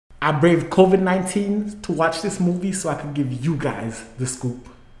I braved COVID-19 to watch this movie so I could give you guys the scoop.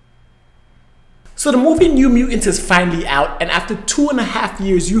 So the movie New Mutants is finally out, and after 2.5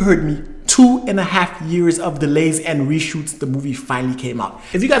 years, you heard me, 2.5 years of delays and reshoots, the movie finally came out.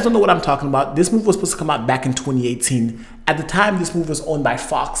 If you guys don't know what I'm talking about, this movie was supposed to come out back in 2018. At the time, this movie was owned by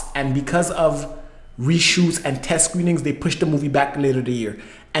Fox, and because of reshoots and test screenings, they pushed the movie back later the year.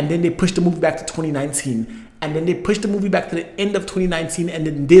 And then they pushed the movie back to 2019. And then they pushed the movie back to the end of 2019, and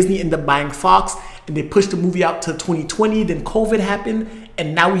then Disney ended up buying Fox, and they pushed the movie out to 2020, then COVID happened,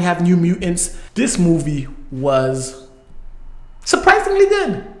 and now we have New Mutants. This movie was surprisingly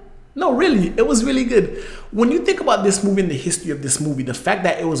good. No, really, it was really good. When you think about this movie and the history of this movie, the fact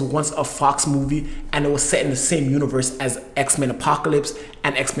that it was once a Fox movie and it was set in the same universe as X-Men Apocalypse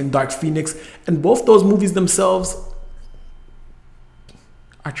and X-Men Dark Phoenix, and both those movies themselves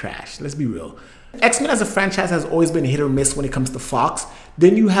are trash, let's be real. X-Men as a franchise has always been hit or miss when it comes to Fox.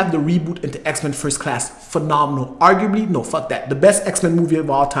 Then you have the reboot into X-Men First Class, phenomenal. Arguably, no, fuck that, the best X-Men movie of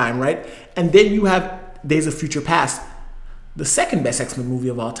all time, right? And then you have Days of Future Past, the second best X-Men movie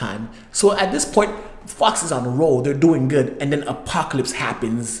of all time. So at this point, Fox is on a roll, they're doing good, and then Apocalypse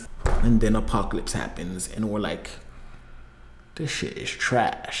happens. And we're like, this shit is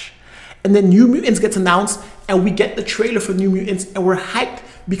trash. And then New Mutants gets announced, and we get the trailer for New Mutants, and we're hyped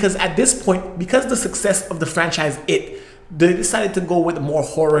because at this point, because the success of the franchise, they decided to go with a more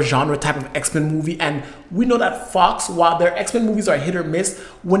horror genre type of X-Men movie. And we know that Fox, while their X-Men movies are hit or miss,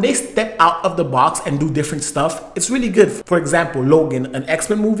 when they step out of the box and do different stuff, it's really good. For example, Logan, an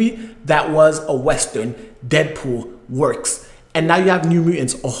X-Men movie that was a Western, Deadpool works. And now you have New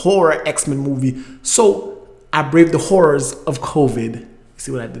Mutants, a horror X-Men movie. So I braved the horrors of COVID. You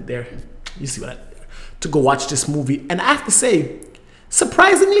see what I did there? You see what I did there? To go watch this movie. And I have to say,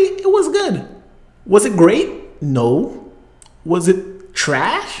 surprisingly, it was good. Was it great? No. Was it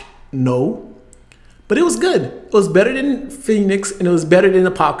trash? No. But it was good. It was better than Phoenix, and it was better than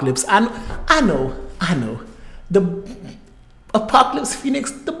Apocalypse. I know. The Apocalypse,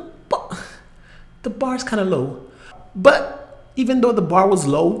 Phoenix, the bar's kind of low. But even though the bar was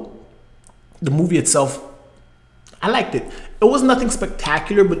low, the movie itself, I liked it. It was nothing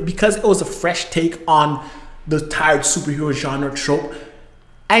spectacular, but because it was a fresh take on the tired superhero genre trope,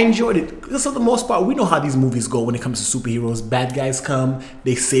 I enjoyed it. Because for the most part, we know how these movies go when it comes to superheroes. Bad guys come,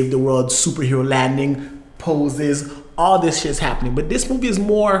 they save the world, superhero landing, poses, all this shit's happening. But this movie is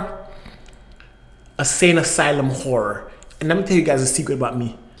more a sane asylum horror. And let me tell you guys a secret about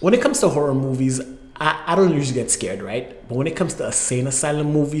me. When it comes to horror movies, I don't usually get scared, right? But when it comes to a sane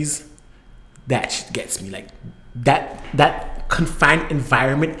asylum movies, that shit gets me. Like that confined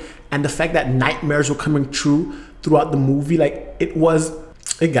environment and the fact that nightmares were coming true throughout the movie, like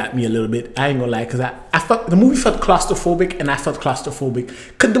it got me a little bit. I ain't gonna lie, because I felt the movie felt claustrophobic, and I felt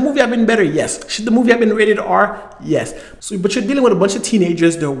claustrophobic. Could the movie have been better? Yes. Should the movie have been rated R? Yes. So, but you're dealing with a bunch of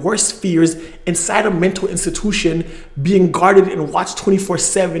teenagers, their worst fears, inside a mental institution, being guarded and watched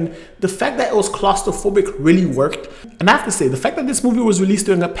 24/7. The fact that it was claustrophobic really worked. And I have to say, the fact that this movie was released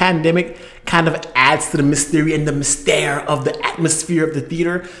during a pandemic kind of adds to the mystery and the mystere of the atmosphere of the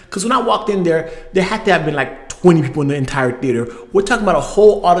theater. Because when I walked in there had to have been like 20 people in the entire theater. We're talking about a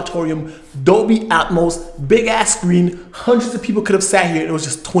whole auditorium, Dolby Atmos, big ass screen, hundreds of people could have sat here, and it was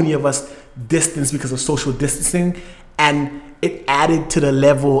just 20 of us distanced because of social distancing, and it added to the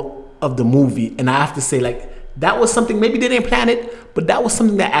level of the movie. And I have to say, like, that was something, maybe they didn't plan it, but that was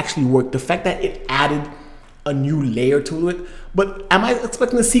something that actually worked. The fact that it added a new layer to it. But am I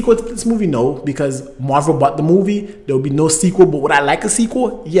expecting a sequel to this movie? No, because Marvel bought the movie. There will be no sequel. But would I like a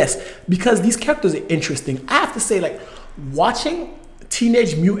sequel? Yes, because these characters are interesting. I have to say, like, watching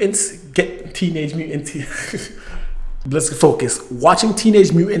Teenage Mutants get Teenage Mutants. Let's focus. Watching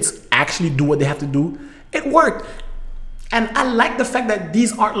Teenage Mutants actually do what they have to do, it worked. And I like the fact that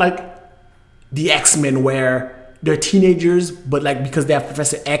these aren't like the X-Men where they're teenagers, but like because they have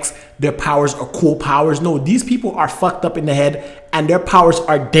Professor X, their powers are cool powers. No, these people are fucked up in the head, and their powers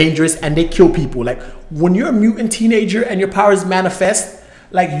are dangerous, and they kill people. Like, when you're a mutant teenager and your powers manifest,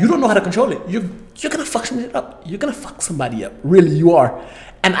 like, you don't know how to control it. You're gonna fuck something up. You're gonna fuck somebody up. Really, you are.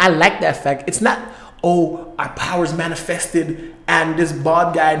 And I like that fact. It's not, oh, our powers manifested and this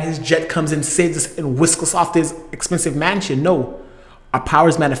bald guy and his jet comes and saves us and whisks us off this expensive mansion. No, our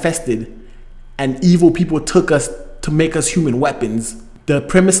powers manifested, and evil people took us to make us human weapons. The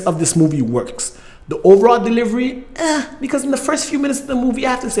premise of this movie works. The overall delivery, because in the first few minutes of the movie,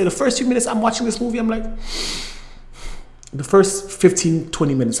 I have to say, the first few minutes I'm watching this movie, I'm like, the first 15,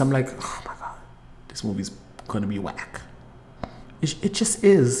 20 minutes, I'm like, oh my God, this movie's gonna be whack. It just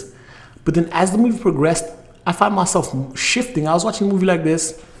is. But then as the movie progressed, I found myself shifting. I was watching a movie like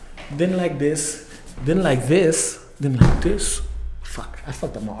this, then like this, then like this, then like this. Fuck, I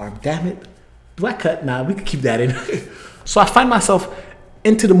fucked up my arm. Damn it. Do I cut? Nah, we can keep that in. So I find myself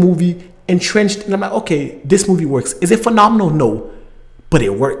into the movie, entrenched, and I'm like, okay, this movie works. Is it phenomenal? No. But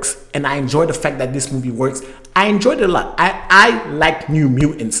it works. And I enjoy the fact that this movie works. I enjoyed it a lot. I like New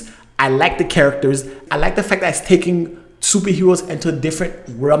Mutants. I like the characters. I like the fact that it's taking superheroes into a different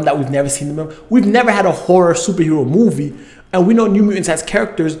realm that we've never seen them in. We've never had a horror superhero movie. And we know New Mutants has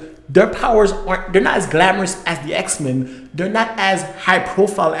characters. Their powers they're not as glamorous as the X-Men. They're not as high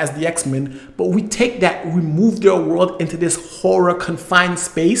profile as the X-Men. But we take that, we move their world into this horror confined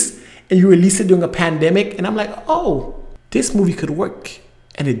space, and you release it during a pandemic. And I'm like, oh, this movie could work.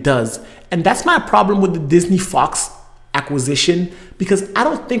 And it does. And that's my problem with the Disney Fox acquisition, because I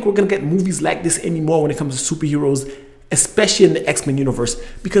don't think we're gonna get movies like this anymore when it comes to superheroes, especially in the X-Men universe,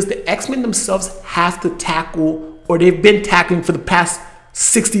 because the X-Men themselves have to tackle, or they've been tackling for the past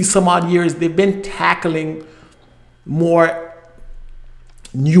 60 some odd years, they've been tackling more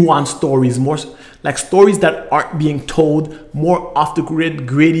nuanced stories, more like stories that aren't being told, more off the grid,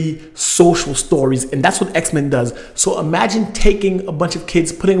 gritty social stories. And that's what X-Men does. So imagine taking a bunch of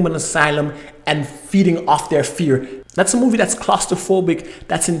kids, putting them in an asylum, and feeding off their fear. That's a movie that's claustrophobic,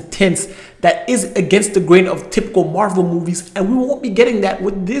 that's intense, that is against the grain of typical Marvel movies. And we won't be getting that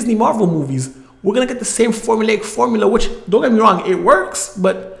with Disney Marvel movies. We're gonna get the same formulaic formula, which, don't get me wrong, it works,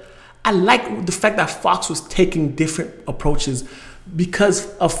 but I like the fact that Fox was taking different approaches.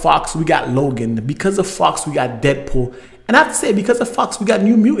 Because of Fox, we got Logan. Because of Fox, we got Deadpool. And I have to say, because of Fox, we got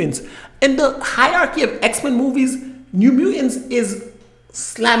New Mutants. In the hierarchy of X-Men movies, New Mutants is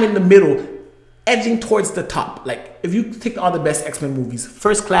slam in the middle, edging towards the top. Like, if you take all the best X-Men movies,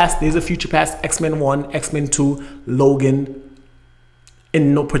 First Class, Days of Future Past, X-Men 1, X-Men 2, Logan,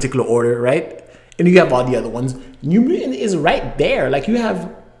 in no particular order, right? And you have all the other ones. New Mutant is right there. Like, you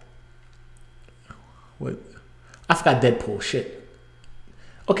have, what? I forgot Deadpool, shit.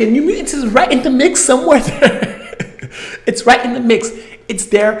 Okay, New Mutants is right in the mix somewhere there. It's right in the mix. It's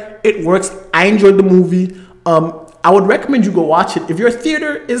there. It works. I enjoyed the movie. I would recommend you go watch it. If your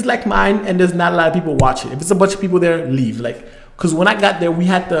theater is like mine and there's not a lot of people watch it, if it's a bunch of people there, leave. Like, because when I got there, we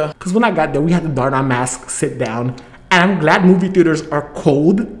had to don our masks, sit down. And I'm glad movie theaters are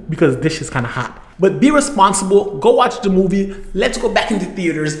cold, because this shit's kind of hot. But be responsible. Go watch the movie. Let's go back into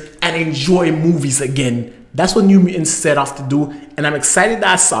theaters and enjoy movies again. That's what New Mutants set off to do, and I'm excited that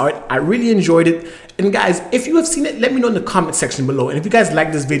I saw it. I really enjoyed it. And guys, if you have seen it, let me know in the comment section below. And if you guys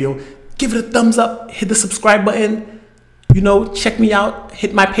like this video, give it a thumbs up, hit the subscribe button, you know, check me out,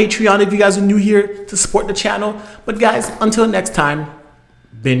 hit my Patreon if you guys are new here to support the channel. But guys, until next time,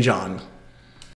 binge on.